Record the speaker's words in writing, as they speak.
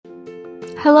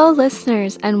Hello,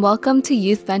 listeners, and welcome to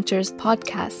Youth Ventures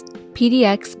Podcast,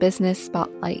 PDX Business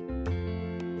Spotlight.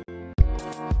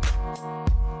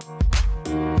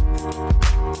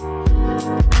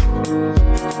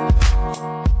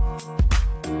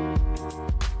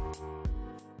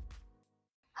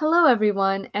 Hello,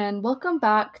 everyone, and welcome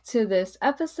back to this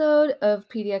episode of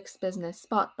PDX Business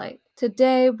Spotlight.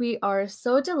 Today, we are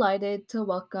so delighted to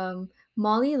welcome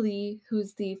Molly Lee,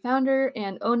 who's the founder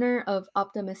and owner of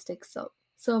Optimistic Soap.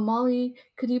 So, Molly,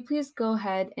 could you please go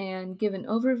ahead and give an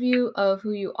overview of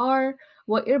who you are,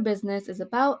 what your business is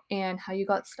about, and how you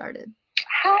got started?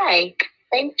 Hi.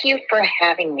 Thank you for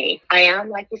having me. I am,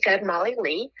 like you said, Molly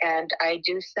Lee, and I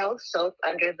do sell soap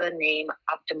under the name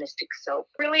Optimistic Soap.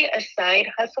 Really a side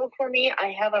hustle for me.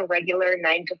 I have a regular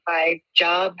 9-to-5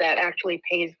 job that actually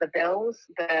pays the bills.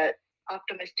 The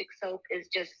Optimistic Soap is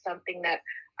just something that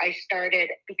I started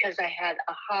because I had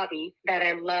a hobby that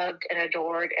I loved and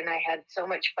adored, and I had so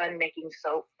much fun making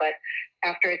soap. But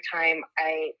after a time,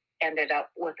 I ended up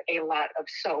with a lot of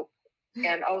soap.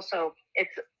 And also,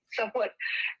 it's somewhat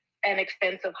an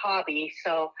expensive hobby.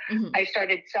 So I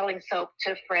started selling soap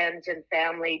to friends and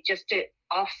family just to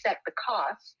offset the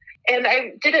costs. And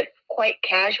I did it quite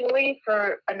casually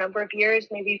for a number of years,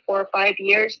 maybe 4 or 5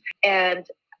 years. And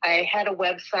I had a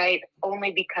website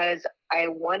only because I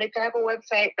wanted to have a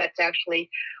website. That's actually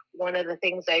one of the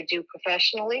things I do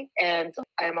professionally. And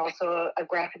I'm also a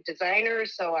graphic designer,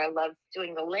 so I love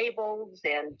doing the labels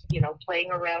and,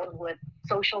 playing around with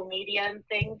social media and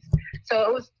things.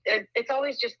 So it's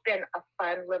always just been a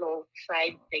fun little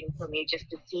side thing for me just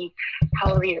to see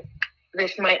how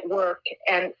this might work.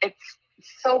 And it's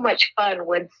so much fun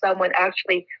when someone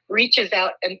actually reaches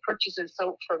out and purchases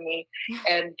soap from me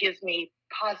and gives me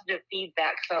positive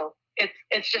feedback. So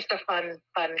it's just a fun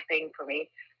thing for me.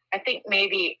 I think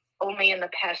maybe only in the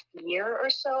past year or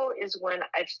so is when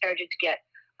I've started to get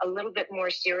a little bit more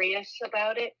serious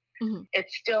about it. Mm-hmm.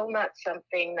 It's still not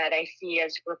something that I see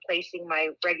as replacing my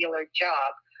regular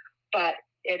job, but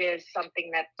it is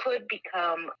something that could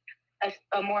become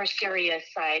a more serious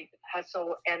side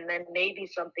hustle, and then maybe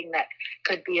something that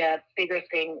could be a bigger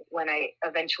thing when I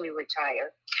eventually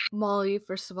retire. Molly,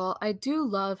 first of all, I do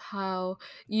love how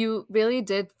you really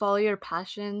did follow your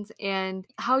passions and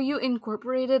how you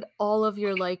incorporated all of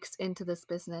your likes into this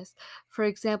business. For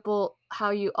example, how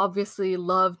you obviously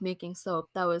loved making soap.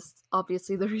 That was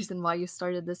obviously the reason why you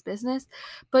started this business.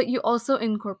 But you also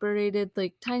incorporated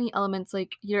like tiny elements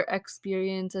like your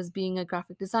experience as being a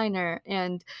graphic designer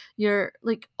and your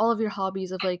like all of your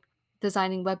hobbies of like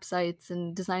designing websites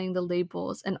and designing the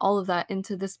labels and all of that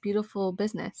into this beautiful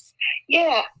business.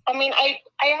 Yeah, I mean, I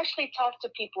actually talk to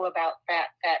people about that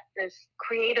this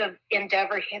creative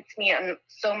endeavor hits me on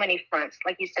so many fronts.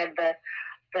 Like you said,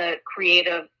 the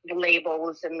creative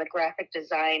labels and the graphic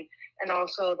design, and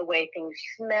also the way things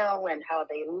smell and how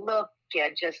they look. Yeah,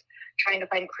 just trying to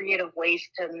find creative ways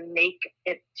to make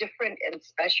it different and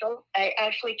special. I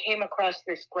actually came across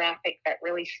this graphic that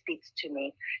really speaks to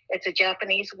me. It's a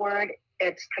Japanese word.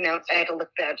 It's pronounced, I had to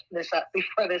look this up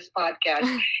before this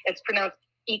podcast. It's pronounced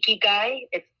Ikigai.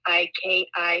 It's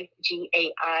Ikigai.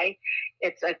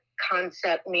 It's a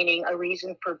concept meaning a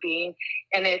reason for being.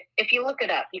 And if you look it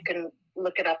up, you can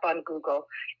look it up on Google,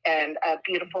 and a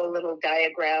beautiful little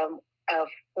diagram of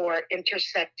 4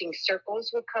 intersecting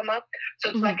circles will come up. So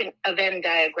it's like a Venn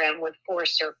diagram with 4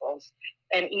 circles.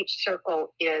 And each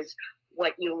circle is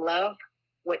what you love,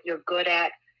 what you're good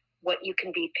at, what you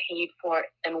can be paid for,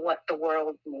 and what the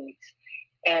world needs.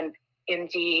 And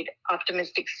indeed,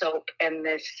 Optimistic Soap and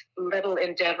this little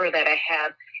endeavor that I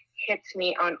have hits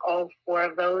me on all 4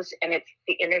 of those. And it's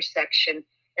the intersection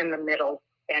in the middle.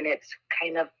 And it's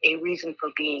kind of a reason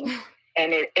for being.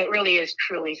 And it really is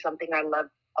truly something I love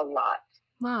a lot.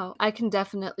 Wow, I can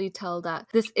definitely tell that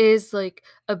this is like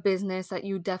a business that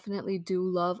you definitely do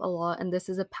love a lot. And this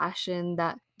is a passion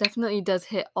that definitely does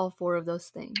hit all 4 of those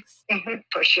things.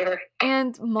 For sure.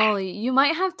 And Molly, you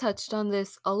might have touched on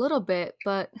this a little bit,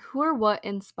 but who or what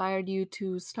inspired you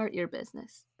to start your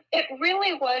business? It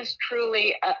really was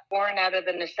truly born out of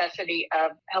the necessity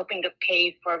of helping to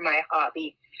pay for my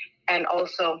hobby. And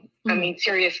also, I mean,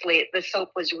 seriously, the soap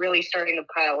was really starting to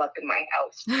pile up in my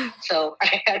house. So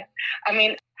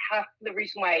half the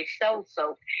reason why I sell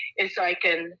soap is so I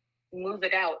can move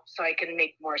it out so I can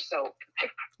make more soap.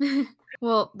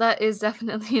 Well, that is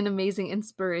definitely an amazing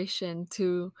inspiration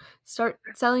to start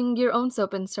selling your own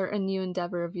soap and start a new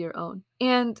endeavor of your own.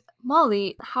 And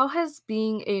Molly, how has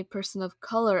being a person of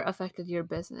color affected your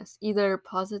business, either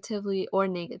positively or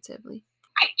negatively?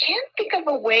 I can't think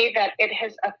of a way that it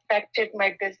has affected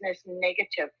my business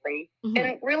negatively,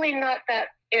 and really not that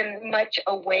in much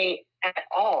a way at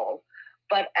all.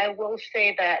 but I will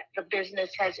say that the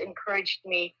business has encouraged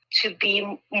me to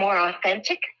be more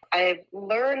authentic. I've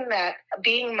learned that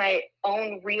being my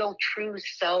own real true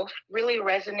self really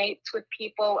resonates with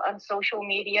people on social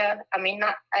media. I mean,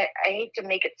 I hate to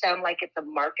make it sound like it's a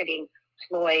marketing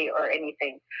ploy or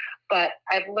anything, but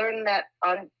I've learned that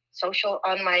on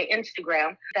my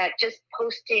Instagram, that just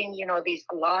posting, these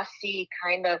glossy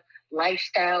kind of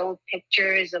lifestyle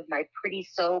pictures of my pretty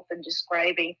soap and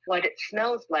describing what it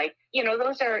smells like,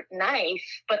 those are nice.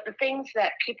 But the things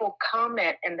that people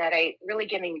comment and that I really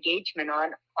get engagement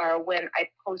on are when I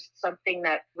post something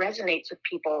that resonates with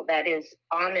people, that is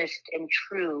honest and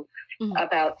true Mhm.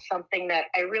 about something that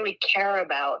I really care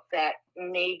about, that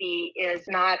maybe is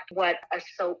not what a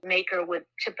soap maker would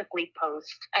typically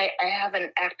post. I have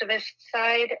an activist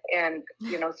side, and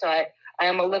so I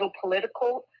am a little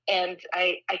political, and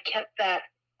I kept that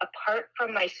apart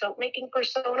from my soap making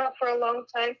persona for a long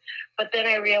time. But then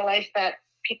I realized that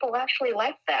people actually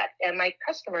like that, and my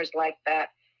customers like that.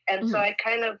 And so Mhm. I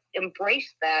kind of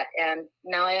embraced that. And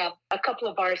now I have a couple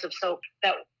of bars of soap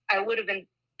that I would have been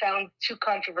found too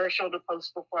controversial to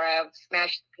post before. I have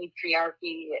Smashed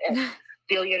Patriarchy and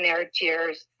Billionaire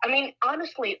Tears. I mean,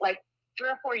 honestly, like 3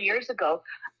 or 4 years ago,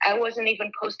 I wasn't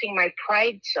even posting my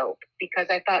Pride soap because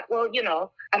I thought, well,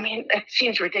 I mean, it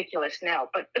seems ridiculous now,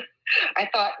 but I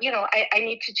thought, I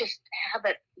need to just have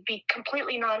it be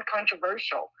completely non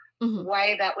controversial. Mhm.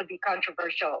 Why that would be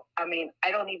controversial? I mean,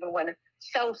 I don't even want to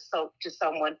sell soap to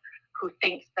someone who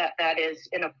thinks that that is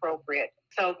inappropriate.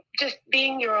 So just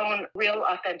being your own real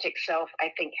authentic self,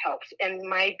 I think helps. And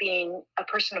my being a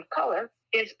person of color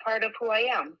is part of who I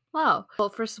am. Wow. Well,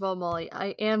 first of all, Molly,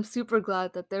 I am super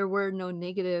glad that there were no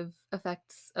negative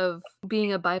effects of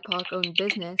being a BIPOC owned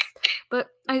business. But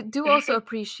I do also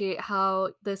appreciate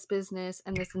how this business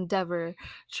and this endeavor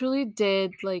truly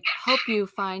did help you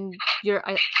find your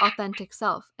authentic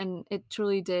self, and it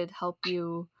truly did help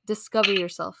you discover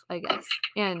yourself, I guess,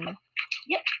 and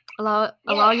Yeah, allow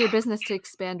yeah. your business to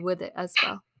expand with it as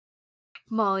well.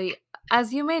 Molly,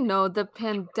 as you may know, the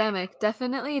pandemic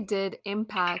definitely did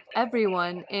impact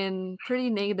everyone in pretty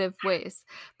negative ways,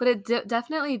 but it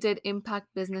definitely did impact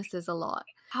businesses a lot.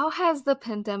 How has the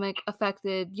pandemic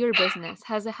affected your business?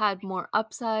 Has it had more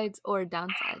upsides or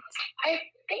downsides? I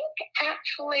think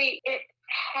actually it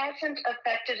hasn't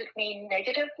affected me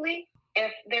negatively.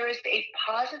 If there is a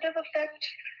positive effect,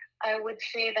 I would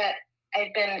say that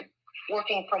I've been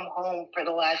working from home for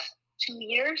the last 2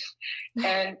 years,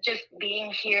 and just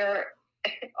being here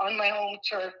on my home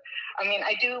turf. I mean,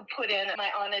 I do put in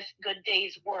my honest good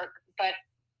day's work, but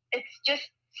it's just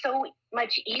so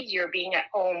much easier being at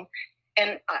home.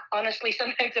 And honestly,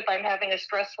 sometimes if I'm having a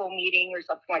stressful meeting or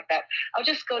something like that, I'll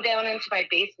just go down into my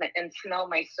basement and smell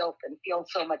my soap and feel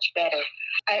so much better.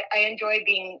 I enjoy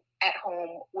being at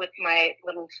home with my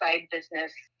little side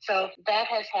business. So that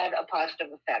has had a positive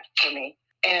effect for me.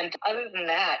 And other than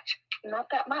that, not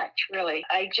that much, really.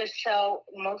 I just sell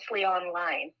mostly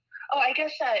online. Oh, I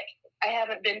guess I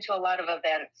haven't been to a lot of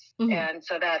events, Mhm. and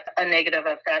so that's a negative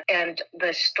effect. And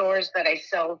the stores that I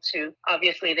sell to,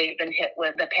 obviously, they've been hit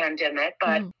with the pandemic,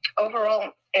 but Mhm.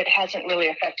 overall, it hasn't really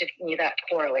affected me that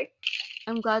poorly.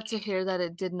 I'm glad to hear that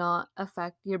it did not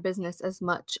affect your business as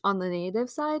much on the negative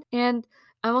side. And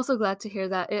I'm also glad to hear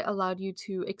that it allowed you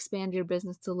to expand your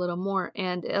business a little more,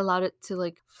 and it allowed it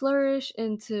to flourish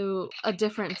into a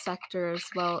different sector as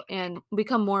well and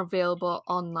become more available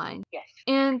online. Yes.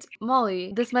 And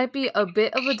Molly, this might be a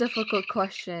bit of a difficult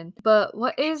question, but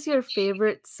what is your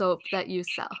favorite soap that you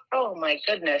sell? Oh my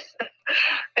goodness.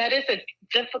 That is a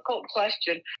difficult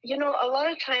question. A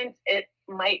lot of times it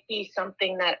might be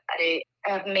something that I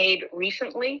have made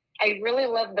recently. I really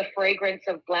love the fragrance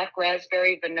of black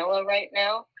raspberry vanilla right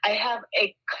now. I have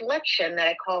a collection that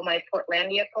I call my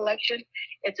Portlandia collection.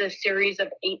 It's a series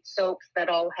of 8 soaps that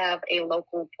all have a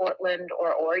local Portland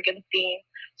or Oregon theme.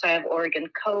 So I have Oregon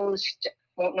Coast,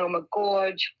 Multnomah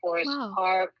Gorge, Forest Wow.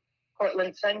 Park,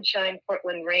 Portland Sunshine,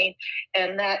 Portland Rain,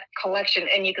 and that collection,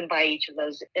 and you can buy each of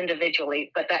those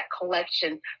individually, but that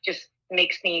collection just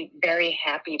makes me very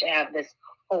happy to have this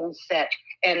whole set.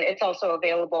 And it's also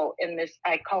available in this,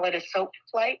 I call it a soap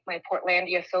flight, my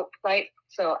Portlandia soap flight.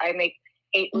 So I make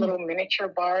 8 Mhm. little miniature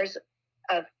bars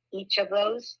of each of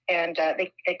those, and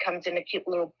it comes in a cute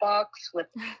little box with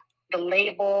the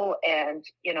label. And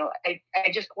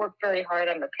I just worked very hard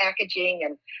on the packaging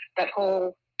and that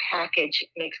whole package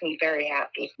makes me very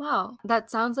happy. Wow,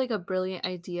 that sounds like a brilliant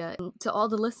idea. And to all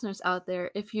the listeners out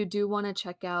there, if you do want to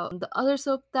check out the other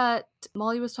soap that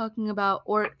Molly was talking about,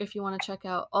 or if you want to check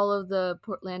out all of the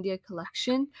Portlandia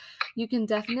collection, you can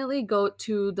definitely go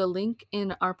to the link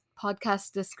in our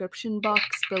podcast description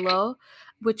box below,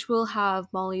 which will have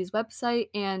Molly's website,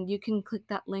 and you can click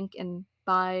that link and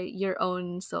buy your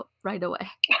own soap right away.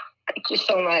 Thank you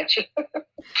so much.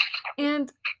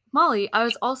 And Molly, I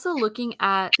was also looking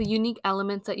at the unique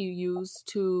elements that you use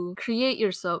to create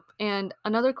your soap. And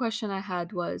another question I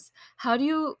had was, how do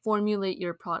you formulate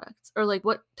your products? Or like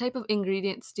what type of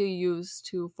ingredients do you use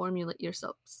to formulate your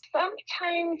soaps?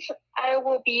 Sometimes I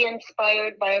will be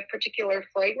inspired by a particular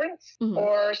fragrance, Mhm.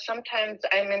 or sometimes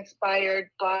I'm inspired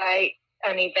by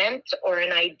an event or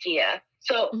an idea.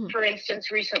 So, Mhm. for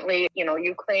instance, recently,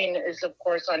 Ukraine is, of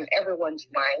course, on everyone's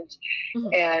minds.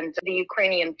 Mhm. And the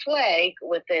Ukrainian flag,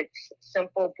 with its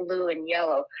simple blue and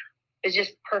yellow, is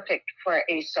just perfect for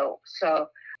a soap. So,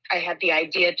 I had the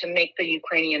idea to make the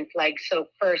Ukrainian flag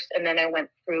soap first, and then I went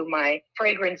through my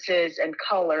fragrances and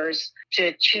colors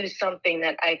to choose something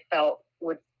that I felt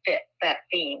would fit that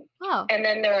theme. Wow. And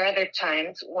then there are other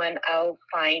times when I'll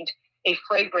find a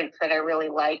fragrance that I really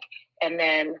like and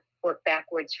then work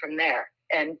backwards from there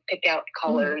and pick out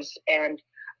colors and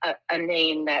a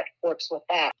name that works with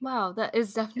that. Wow, that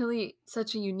is definitely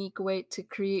such a unique way to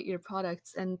create your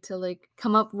products and to like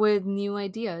come up with new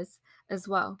ideas as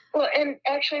well. Well, and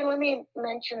actually, let me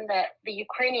mention that the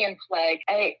Ukrainian flag,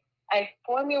 I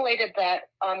formulated that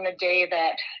on the day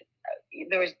that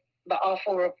there was the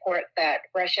awful report that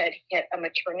Russia had hit a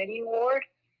maternity ward,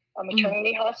 a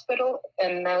maternity hospital,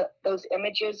 and those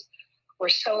images were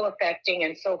so affecting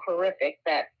and so horrific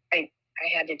that I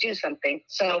had to do something.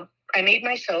 So I made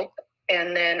my soap,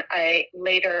 and then I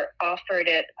later offered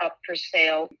it up for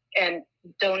sale and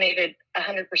donated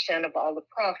 100% of all the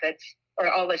profits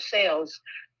or all the sales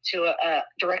to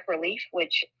Direct Relief,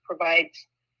 which provides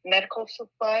medical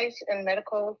supplies and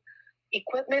medical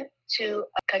equipment to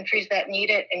countries that need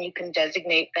it. And you can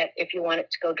designate that if you want it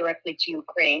to go directly to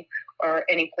Ukraine or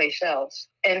any place else.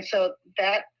 And so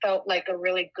that felt like a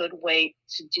really good way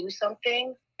to do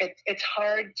something. It's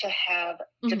hard to have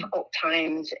difficult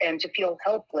times and to feel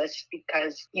helpless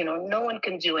because, no one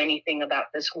can do anything about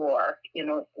this war.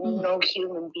 No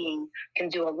human being can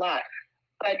do a lot.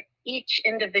 But each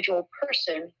individual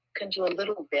person can do a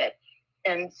little bit.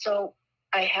 And so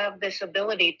I have this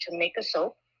ability to make a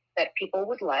soap that people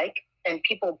would like, and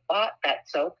people bought that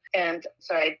soap. And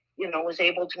so I, was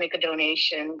able to make a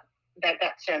donation that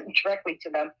got sent directly to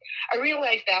them. I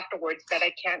realized afterwards that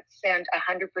I can't send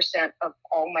 100% of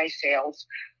all my sales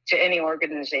to any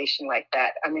organization like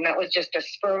that. I mean, that was just a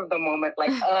spur of the moment,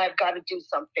 like, oh, I've got to do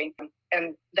something.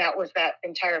 And that was that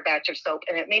entire batch of soap.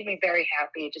 And it made me very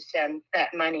happy to send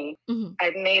that money.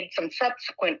 I've made some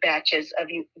subsequent batches of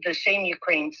the same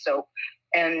Ukraine soap.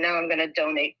 And now I'm going to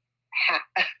donate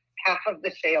half of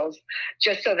the sales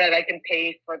just so that I can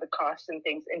pay for the costs and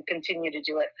things and continue to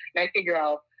do it. And I figure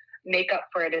I'll make up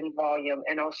for it in volume,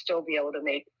 and I'll still be able to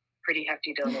make pretty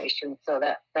hefty donations. So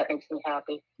that makes me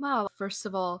happy. Wow. First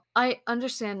of all, I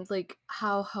understand like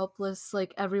how helpless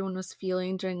like everyone was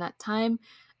feeling during that time,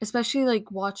 especially like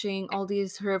watching all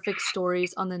these horrific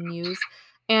stories on the news.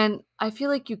 And I feel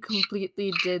like you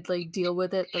completely did like deal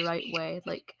with it the right way,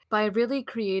 like by really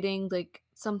creating like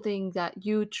something that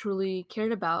you truly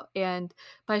cared about, and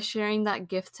by sharing that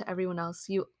gift to everyone else,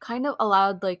 you kind of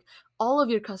allowed like all of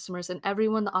your customers and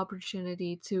everyone the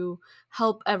opportunity to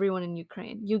help everyone in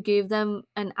Ukraine. You gave them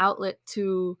an outlet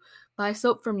to buy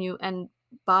soap from you, and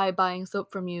by buying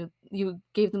soap from you, you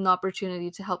gave them the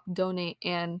opportunity to help donate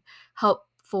and help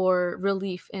for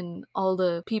relief in all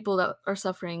the people that are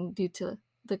suffering due to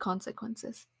the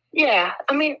consequences. Yeah,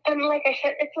 I mean, and like I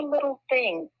said, it's a little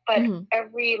thing, but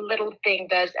every little thing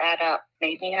does add up.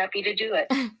 Made me happy to do it.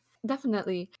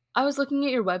 Definitely. I was looking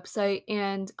at your website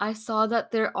and I saw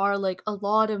that there are like a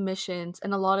lot of missions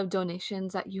and a lot of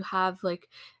donations that you have like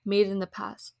made in the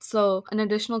past. So, an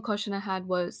additional question I had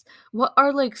was, what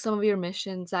are like some of your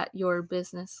missions that your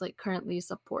business like currently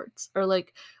supports? Or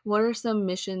like what are some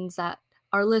missions that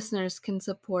our listeners can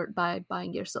support by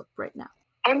buying your soap right now?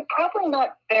 I'm probably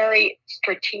not very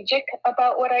strategic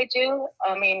about what I do.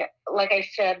 I mean, like I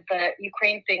said, the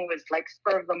Ukraine thing was like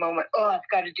spur of the moment. Oh, I've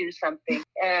got to do something.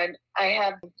 And I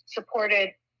have supported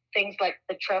things like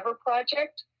the Trevor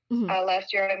Project.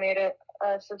 Last year, I made a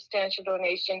substantial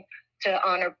donation to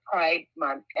honor Pride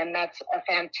Month. And that's a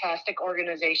fantastic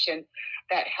organization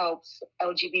that helps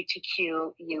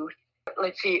LGBTQ youth.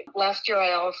 Let's see, last year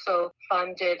I also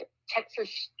funded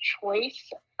Texas Choice.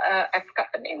 I forgot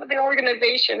the name of the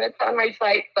organization. It's on my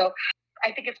site. So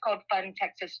I think it's called Fun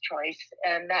Texas Choice.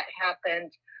 And that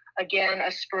happened, again,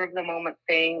 a spur of the moment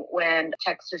thing when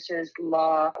Texas's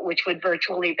law, which would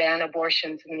virtually ban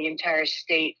abortions in the entire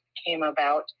state, came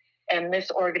about. And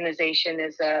this organization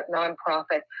is a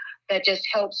nonprofit that just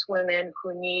helps women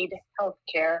who need health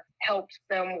care, helps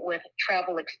them with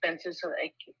travel expenses so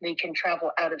they can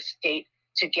travel out of state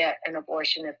to get an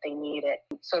abortion if they need it.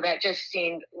 So that just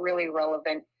seemed really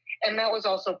relevant. And that was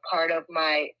also part of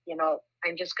my,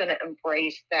 I'm just going to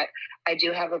embrace that I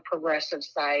do have a progressive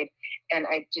side, and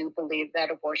I do believe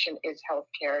that abortion is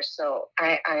healthcare. So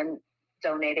I'm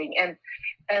donating.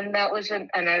 And that was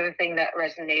another thing that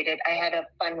resonated. I had a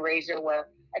fundraiser where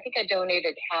I think I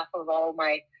donated half of all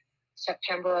my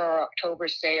September or October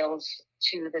sales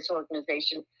to this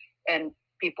organization, and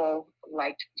people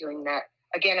liked doing that.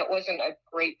 Again, it wasn't a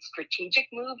great strategic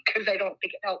move because I don't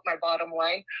think it helped my bottom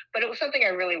line, but it was something I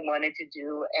really wanted to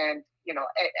do. And,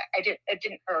 it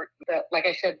didn't hurt. But like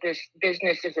I said, this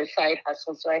business is a side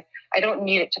hustle, so I don't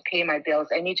need it to pay my bills.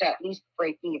 I need to at least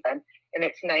break even. And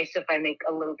it's nice if I make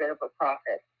a little bit of a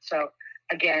profit. So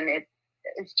again,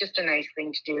 it's just a nice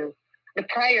thing to do. The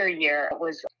prior year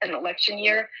was an election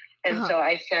year, and so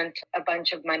I sent a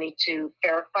bunch of money to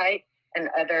Fair Fight and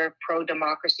other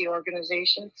pro-democracy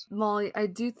organizations. Molly, I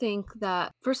do think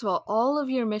that, first of all of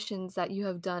your missions that you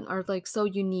have done are like so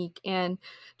unique and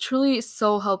truly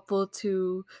so helpful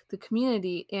to the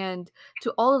community. And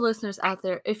to all the listeners out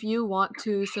there, if you want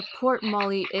to support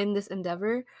Molly in this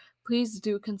endeavor, please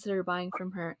do consider buying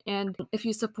from her. And if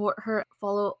you support her,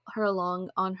 follow her along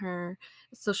on her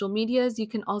social medias, you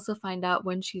can also find out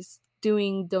when she's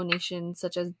doing donations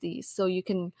such as these. So you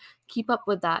can keep up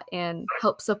with that and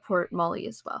help support Molly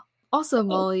as well. Also,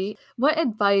 Molly, what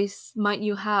advice might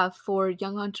you have for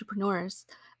young entrepreneurs,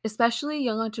 especially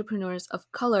young entrepreneurs of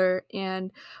color,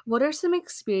 and what are some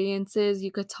experiences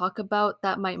you could talk about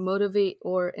that might motivate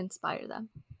or inspire them?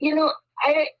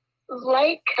 I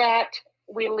like that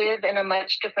we live in a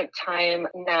much different time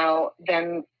now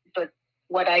than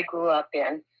what I grew up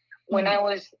in. When I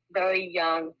was very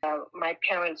young, my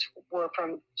parents were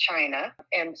from China,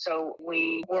 and so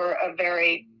we were a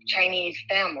very Chinese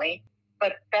family.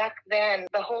 But back then,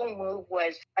 the whole move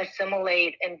was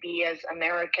assimilate and be as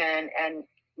American and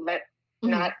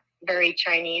not very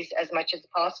Chinese as much as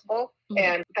possible.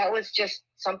 And that was just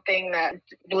something that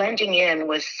blending in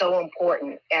was so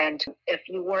important. And if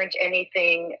you weren't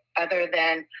anything other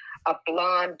than a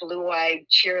blonde, blue-eyed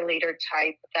cheerleader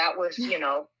type, that was,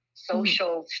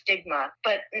 social stigma.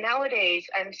 But nowadays,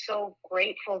 I'm so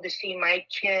grateful to see my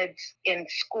kids in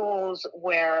schools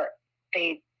where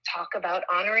they talk about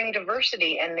honoring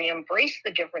diversity and they embrace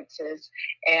the differences.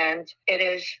 And it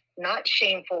is not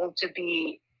shameful to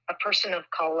be a person of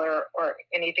color or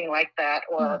anything like that,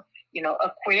 or,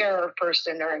 a queer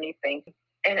person or anything.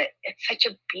 And it's such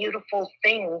a beautiful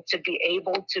thing to be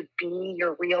able to be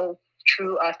your real,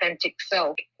 true, authentic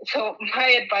self. So my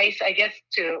advice, I guess,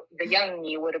 to the young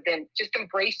me would have been just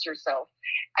embrace yourself.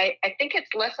 I think it's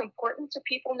less important to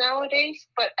people nowadays,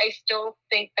 but I still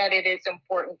think that it is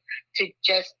important to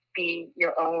just be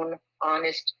your own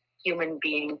honest human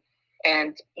being.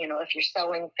 And, if you're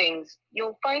selling things,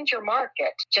 you'll find your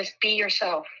market. Just be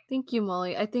yourself. Thank you,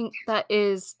 Molly. I think that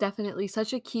is definitely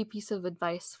such a key piece of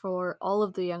advice for all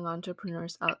of the young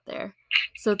entrepreneurs out there.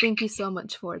 So thank you so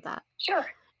much for that. Sure.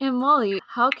 And Molly,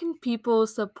 how can people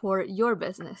support your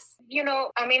business?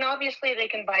 Obviously they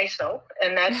can buy soap,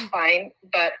 and that's fine.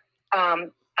 But I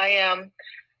am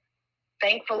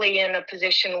thankfully in a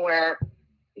position where,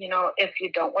 if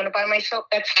you don't want to buy my soap,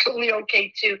 that's totally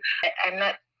okay too. I'm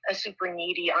not a super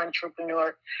needy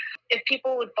entrepreneur. If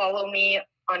people would follow me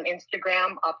on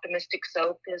Instagram, Optimistic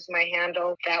Soap is my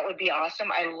handle, that would be awesome.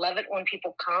 I love it when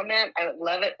people comment. I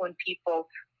love it when people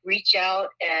reach out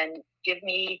and give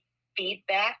me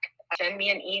feedback. Send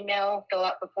me an email, fill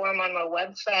out the form on my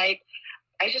website.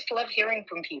 I just love hearing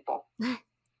from people.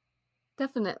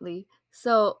 Definitely.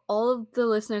 So all of the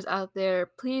listeners out there,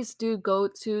 please do go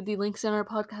to the links in our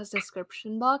podcast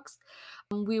description box.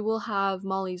 We will have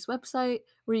Molly's website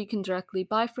where you can directly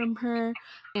buy from her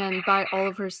and buy all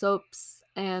of her soaps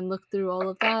and look through all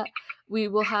of that. We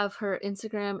will have her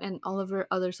Instagram and all of her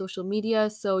other social media,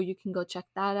 so you can go check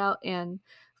that out and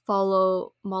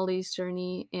follow Molly's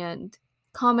journey and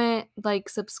comment, like,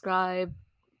 subscribe,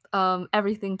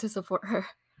 everything to support her.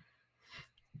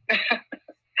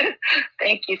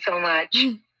 Thank you so much.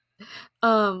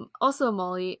 Also,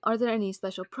 Molly, are there any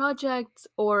special projects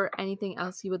or anything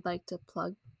else you would like to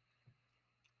plug?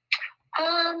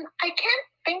 I can't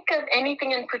think of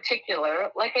anything in particular.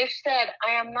 Like I said,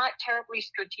 I am not terribly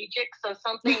strategic, so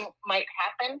something might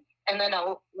happen and then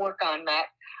I'll work on that.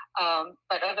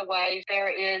 But otherwise, there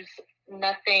is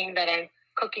nothing that I'm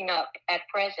cooking up at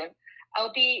present.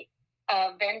 I'll be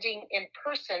vending in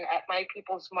person at My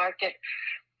People's Market.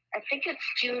 I think it's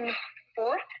June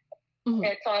 4th. Mhm.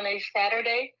 It's on a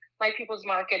Saturday. My People's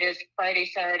Market is Friday,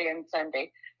 Saturday, and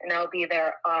Sunday. And I'll be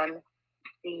there on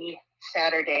the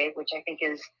Saturday, which I think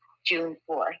is June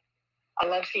 4th. I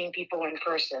love seeing people in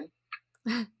person.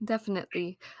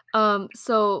 Definitely.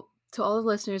 So to all the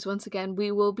listeners, once again,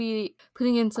 we will be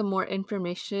putting in some more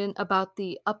information about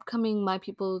the upcoming My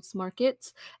People's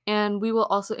Markets, and we will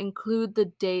also include the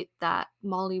date that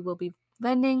Molly will be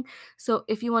vending. So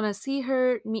if you want to see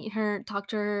her, meet her, talk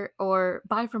to her, or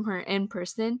buy from her in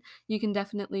person, you can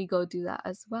definitely go do that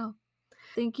as well.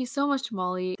 Thank you so much,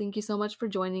 Molly. Thank you so much for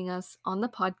joining us on the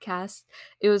podcast.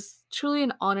 It was truly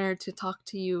an honor to talk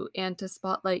to you and to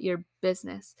spotlight your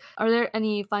business. Are there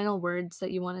any final words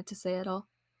that you wanted to say at all?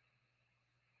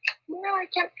 No, I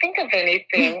can't think of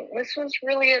anything. This was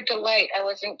really a delight. I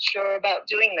wasn't sure about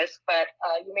doing this, but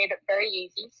you made it very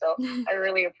easy. So I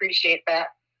really appreciate that.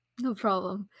 No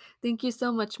problem. Thank you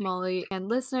so much, Molly. And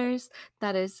listeners,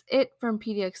 that is it from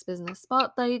PDX Business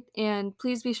Spotlight. And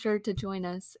please be sure to join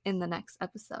us in the next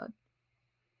episode.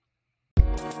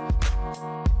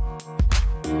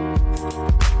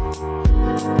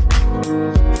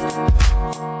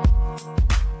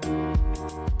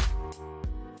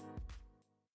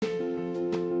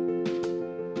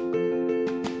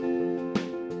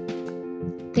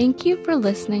 Thank you for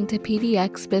listening to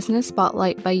PDX Business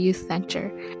Spotlight by Youth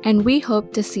Venture, and we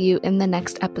hope to see you in the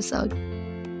next episode.